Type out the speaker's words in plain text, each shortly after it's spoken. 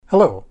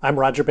Hello, I'm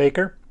Roger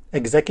Baker,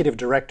 Executive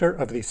Director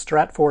of the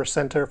Stratfor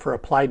Center for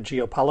Applied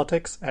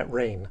Geopolitics at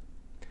RANE.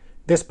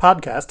 This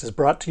podcast is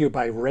brought to you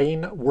by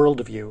RANE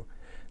Worldview,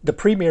 the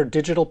premier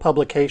digital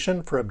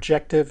publication for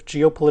objective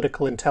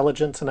geopolitical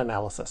intelligence and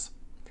analysis.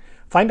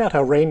 Find out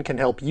how RANE can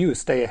help you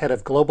stay ahead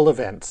of global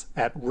events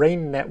at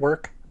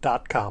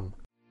ranenetwork.com.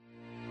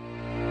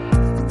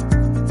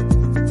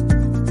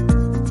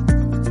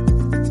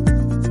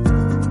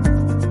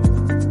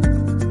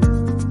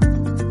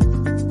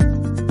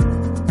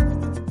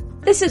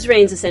 This is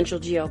RANE's Essential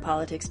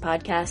Geopolitics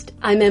podcast.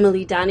 I'm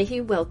Emily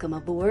Donahue. Welcome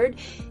aboard.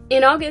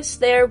 In August,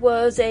 there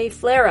was a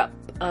flare-up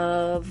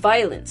of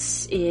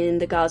violence in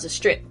the Gaza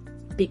Strip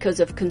because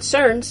of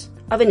concerns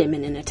of an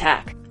imminent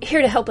attack.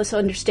 Here to help us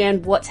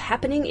understand what's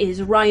happening is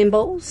Ryal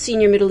Bohl,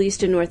 Senior Middle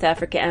East and North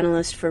Africa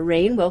Analyst for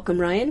RANE.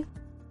 Welcome, Ryan.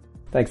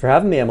 Thanks for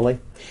having me, Emily.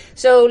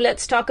 So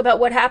let's talk about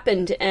what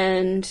happened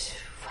and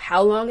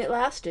how long it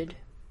lasted.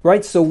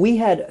 Right, so we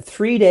had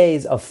 3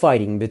 days of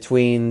fighting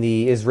between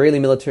the Israeli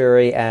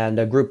military and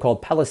a group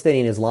called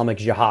Palestinian Islamic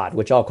Jihad,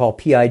 which I'll call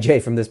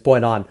PIJ from this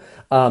point on.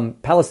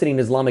 Palestinian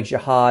Islamic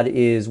Jihad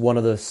is one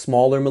of the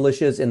smaller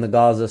militias in the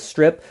Gaza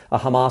Strip.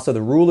 Hamas are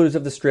the rulers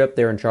of the Strip.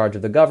 They're in charge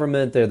of the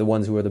government. They're the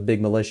ones who are the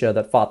big militia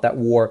that fought that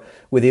war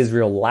with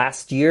Israel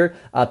last year.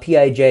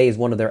 PIJ is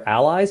one of their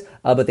allies,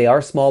 but they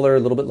are smaller, a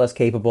little bit less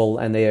capable,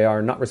 and they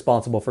are not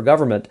responsible for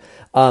government.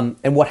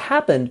 And what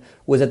happened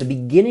was at the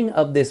beginning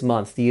of this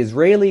month, the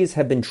Israelis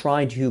have been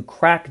trying to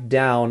crack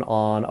down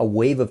on a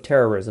wave of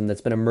terrorism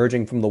that's been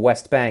emerging from the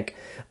West Bank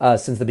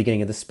since the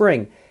beginning of the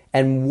spring.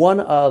 And one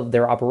of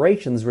their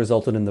operations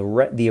resulted in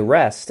the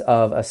arrest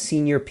of a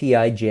senior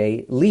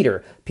PIJ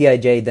leader.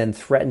 PIJ then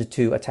threatened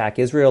to attack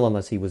Israel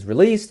unless he was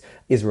released.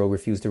 Israel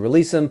refused to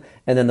release him,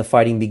 and then the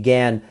fighting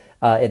began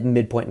at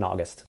midpoint in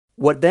August.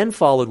 What then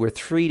followed were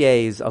 3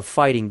 days of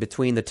fighting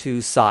between the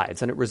two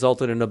sides, and it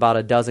resulted in about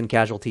a dozen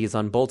casualties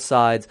on both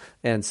sides.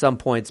 And some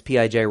points,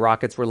 PIJ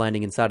rockets were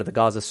landing inside of the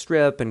Gaza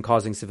Strip and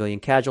causing civilian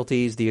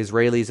casualties. The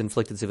Israelis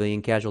inflicted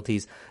civilian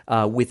casualties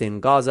within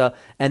Gaza.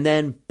 And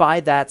then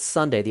by that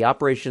Sunday, the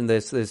operation,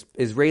 this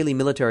Israeli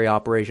military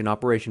operation,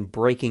 Operation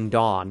Breaking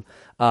Dawn,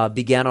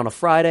 began on a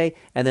Friday,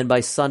 and then by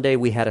Sunday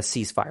we had a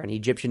ceasefire, an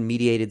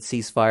Egyptian-mediated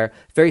ceasefire,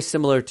 very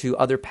similar to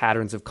other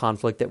patterns of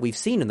conflict that we've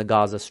seen in the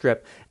Gaza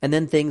Strip. And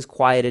then things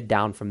quieted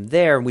down from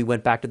there, and we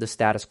went back to the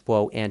status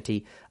quo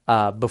ante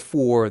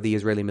before the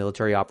Israeli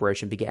military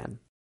operation began.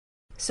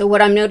 So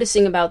what I'm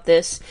noticing about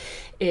this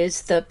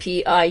is the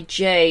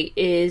PIJ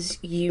is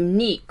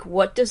unique.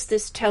 What does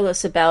this tell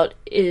us about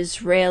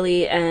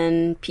Israeli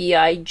and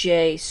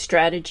PIJ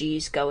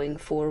strategies going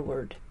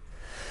forward?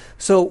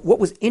 So what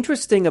was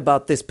interesting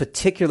about this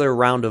particular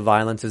round of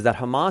violence is that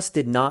Hamas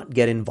did not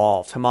get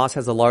involved. Hamas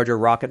has a larger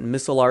rocket and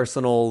missile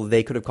arsenal.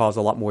 They could have caused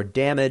a lot more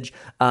damage,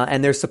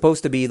 and they're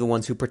supposed to be the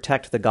ones who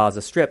protect the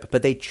Gaza Strip,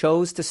 but they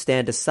chose to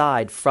stand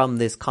aside from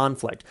this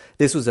conflict.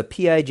 This was a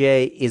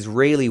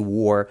PIJ-Israeli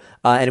war,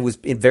 and it was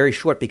very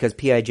short because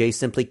PIJ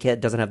simply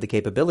doesn't have the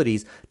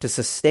capabilities to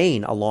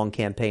sustain a long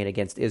campaign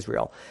against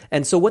Israel.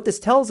 And so what this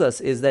tells us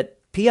is that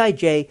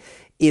PIJ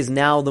is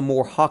now the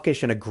more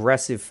hawkish and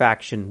aggressive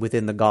faction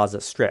within the Gaza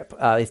Strip.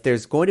 If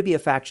there's going to be a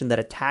faction that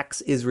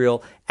attacks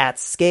Israel at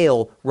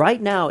scale, right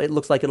now it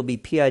looks like it'll be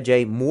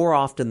PIJ more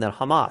often than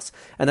Hamas.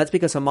 And that's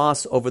because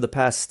Hamas, over the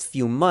past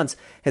few months,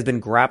 has been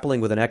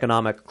grappling with an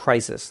economic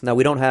crisis. Now,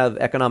 we don't have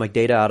economic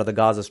data out of the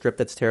Gaza Strip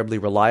that's terribly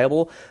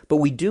reliable, but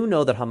we do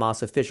know that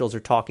Hamas officials are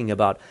talking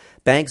about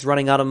banks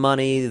running out of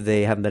money.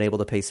 They haven't been able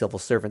to pay civil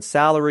servant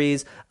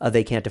salaries.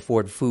 They can't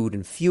afford food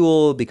and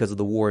fuel because of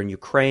the war in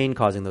Ukraine,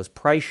 causing those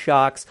price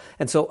shocks.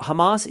 And so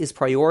Hamas is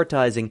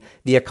prioritizing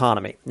the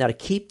economy. Now, to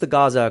keep the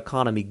Gaza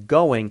economy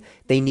going,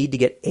 they need to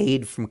get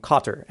aid from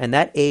Qatar, and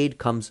that aid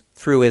comes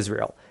through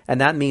Israel.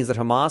 And that means that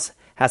Hamas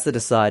has to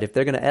decide if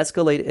they're going to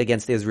escalate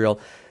against Israel,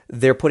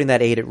 they're putting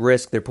that aid at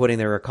risk, they're putting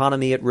their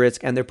economy at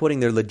risk, and they're putting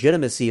their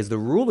legitimacy as the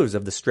rulers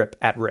of the Strip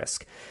at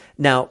risk.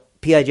 Now,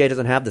 PIJ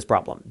doesn't have this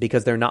problem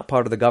because they're not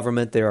part of the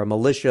government. They're a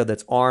militia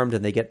that's armed,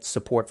 and they get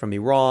support from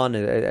Iran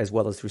as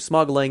well as through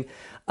smuggling.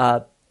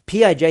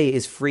 PIJ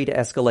is free to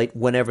escalate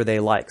whenever they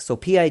like. So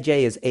PIJ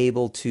is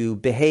able to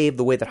behave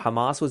the way that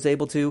Hamas was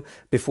able to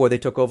before they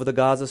took over the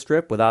Gaza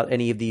Strip without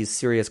any of these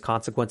serious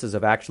consequences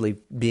of actually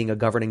being a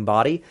governing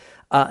body.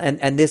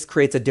 And this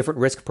creates a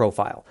different risk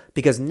profile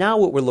because now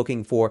what we're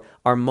looking for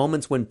are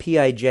moments when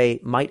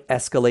PIJ might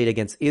escalate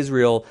against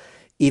Israel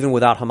even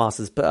without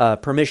Hamas's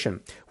permission.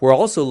 We're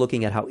also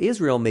looking at how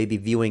Israel may be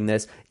viewing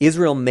this.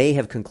 Israel may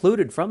have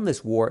concluded from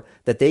this war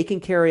that they can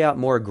carry out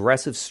more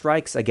aggressive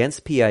strikes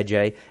against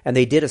PIJ, and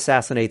they did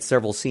assassinate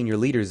several senior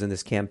leaders in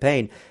this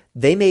campaign.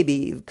 They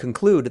may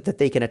conclude that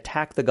they can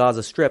attack the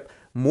Gaza Strip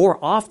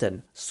more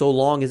often, so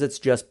long as it's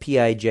just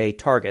PIJ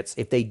targets.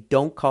 If they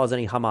don't cause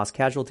any Hamas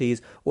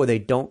casualties, or they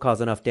don't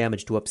cause enough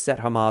damage to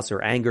upset Hamas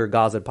or anger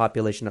Gaza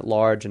population at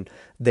large, and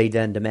they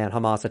then demand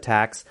Hamas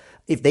attacks,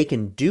 if they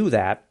can do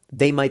that,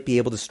 they might be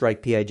able to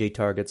strike PIJ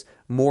targets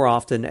more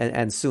often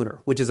and sooner,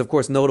 which is, of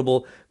course,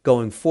 notable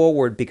going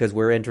forward because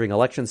we're entering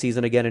election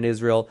season again in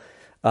Israel.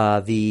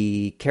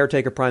 The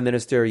caretaker prime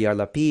minister, Yair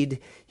Lapid,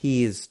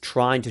 he is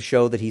trying to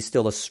show that he's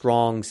still a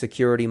strong,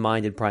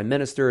 security-minded prime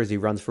minister as he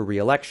runs for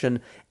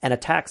re-election. And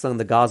attacks on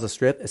the Gaza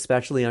Strip,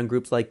 especially on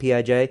groups like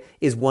PIJ,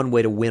 is one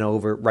way to win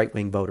over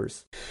right-wing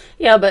voters.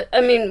 Yeah, but,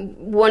 I mean,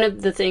 one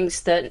of the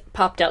things that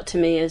popped out to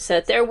me is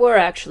that there were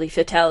actually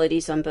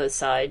fatalities on both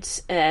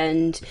sides.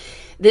 And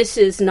this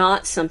is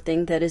not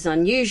something that is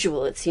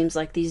unusual. It seems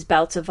like these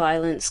bouts of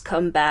violence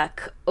come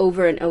back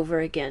over and over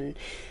again.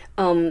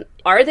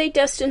 Are they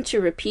destined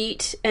to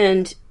repeat?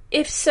 And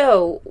if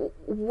so,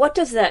 what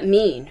does that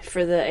mean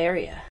for the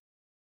area?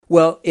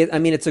 Well,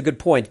 it's a good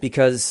point,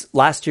 because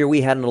last year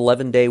we had an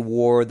 11-day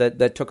war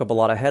that took up a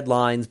lot of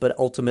headlines, but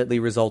ultimately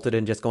resulted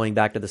in just going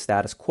back to the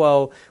status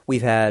quo.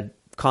 We've had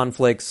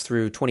conflicts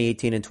through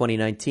 2018 and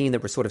 2019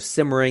 that were sort of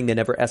simmering. They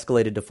never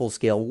escalated to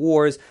full-scale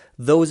wars.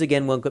 Those,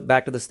 again, went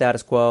back to the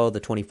status quo.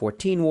 The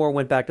 2014 war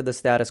went back to the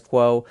status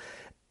quo.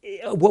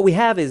 What we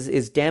have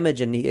is damage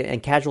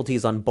and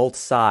casualties on both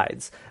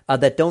sides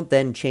that don't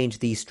then change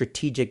the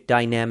strategic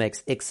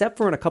dynamics, except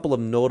for in a couple of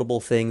notable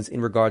things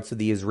in regards to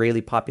the Israeli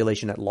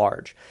population at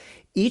large.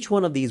 Each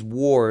one of these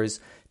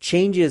wars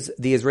changes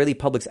the Israeli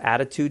public's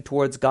attitude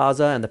towards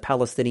Gaza and the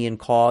Palestinian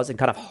cause and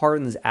kind of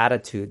hardens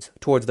attitudes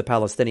towards the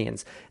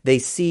Palestinians. They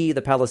see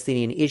the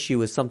Palestinian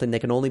issue as something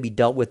that can only be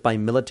dealt with by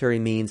military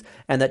means,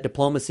 and that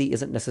diplomacy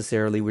isn't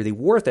necessarily really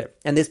worth it.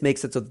 And this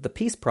makes it so that the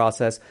peace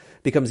process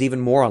becomes even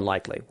more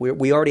unlikely.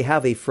 We already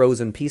have a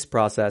frozen peace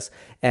process,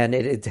 and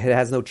it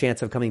has no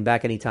chance of coming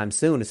back anytime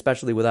soon,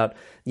 especially without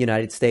the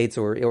United States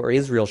or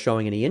Israel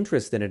showing any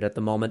interest in it at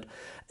the moment.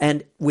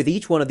 And with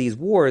each one of these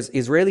wars,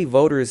 Israeli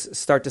voters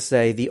start to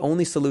say the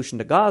only solution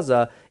to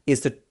Gaza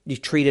is to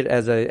treat it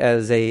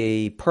as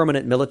a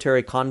permanent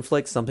military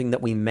conflict, something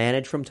that we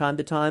manage from time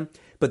to time,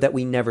 but that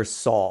we never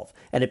solve.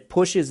 And it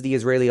pushes the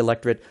Israeli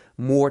electorate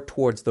more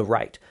towards the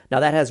right.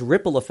 Now, that has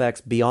ripple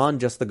effects beyond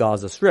just the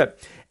Gaza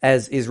Strip.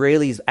 As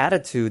Israelis'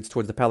 attitudes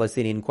towards the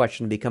Palestinian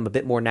question become a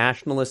bit more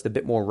nationalist, a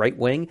bit more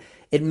right-wing,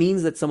 it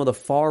means that some of the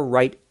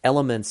far-right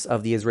elements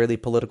of the Israeli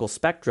political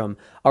spectrum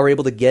are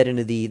able to get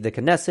into the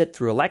Knesset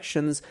through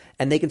elections,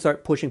 and they can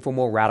start pushing for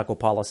more radical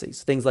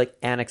policies. Things like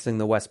annexing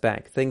the West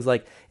Bank, things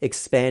like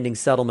expanding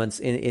settlements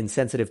in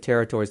sensitive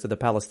territories to the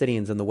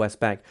Palestinians in the West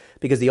Bank.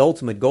 Because the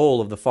ultimate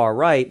goal of the far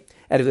right,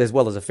 as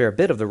well as a fair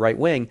bit of the right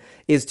wing,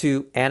 is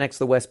to annex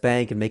the West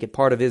Bank and make it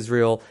part of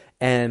Israel,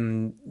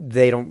 and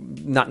they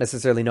don't not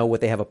necessarily know what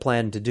they have a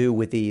plan to do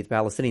with the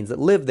Palestinians that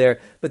live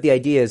there, but the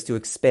idea is to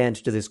expand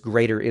to this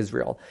greater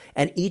Israel.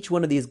 And each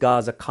one of these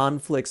Gaza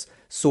conflicts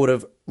sort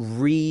of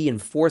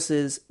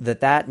reinforces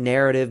that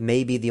narrative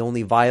may be the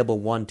only viable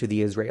one to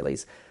the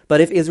Israelis. But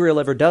if Israel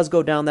ever does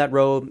go down that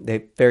road,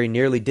 they very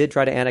nearly did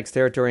try to annex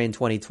territory in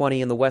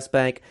 2020 in the West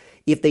Bank.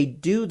 If they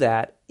do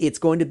that, it's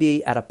going to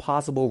be at a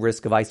possible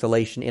risk of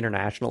isolation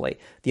internationally.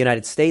 The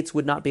United States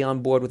would not be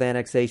on board with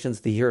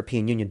annexations. The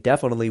European Union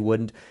definitely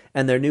wouldn't.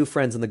 And their new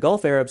friends in the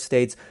Gulf Arab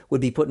states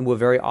would be put into a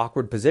very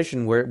awkward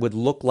position where it would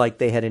look like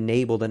they had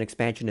enabled an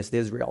expansionist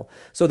Israel.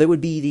 So there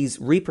would be these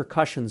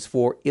repercussions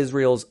for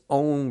Israel's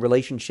own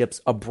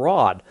relationships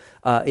abroad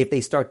if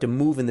they start to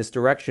move in this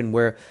direction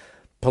where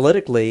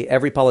politically,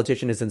 every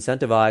politician is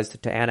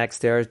incentivized to annex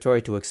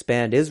territory, to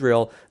expand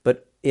Israel,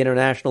 but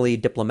internationally,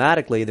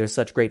 diplomatically, there's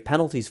such great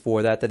penalties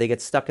for that they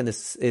get stuck in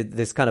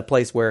this kind of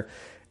place where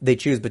they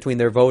choose between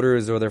their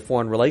voters or their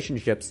foreign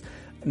relationships.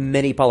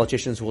 Many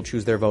politicians will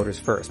choose their voters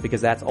first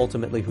because that's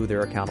ultimately who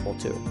they're accountable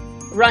to.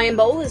 Ryal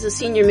Bohl is a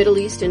senior Middle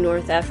East and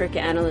North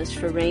Africa analyst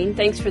for RANE.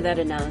 Thanks for that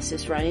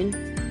analysis,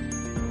 Ryan.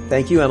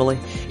 Thank you, Emily.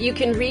 You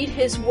can read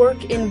his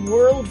work in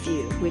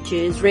Worldview, which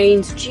is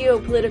RANE's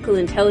geopolitical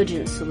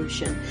intelligence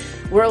solution.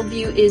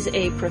 Worldview is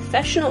a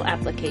professional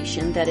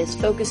application that is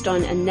focused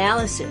on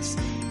analysis.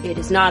 It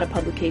is not a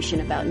publication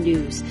about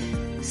news.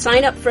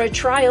 Sign up for a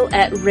trial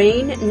at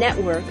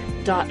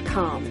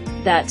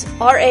ranenetwork.com. That's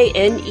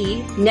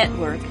RANE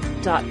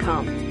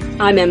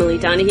network.com. I'm Emily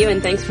Donahue,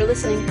 and thanks for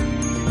listening.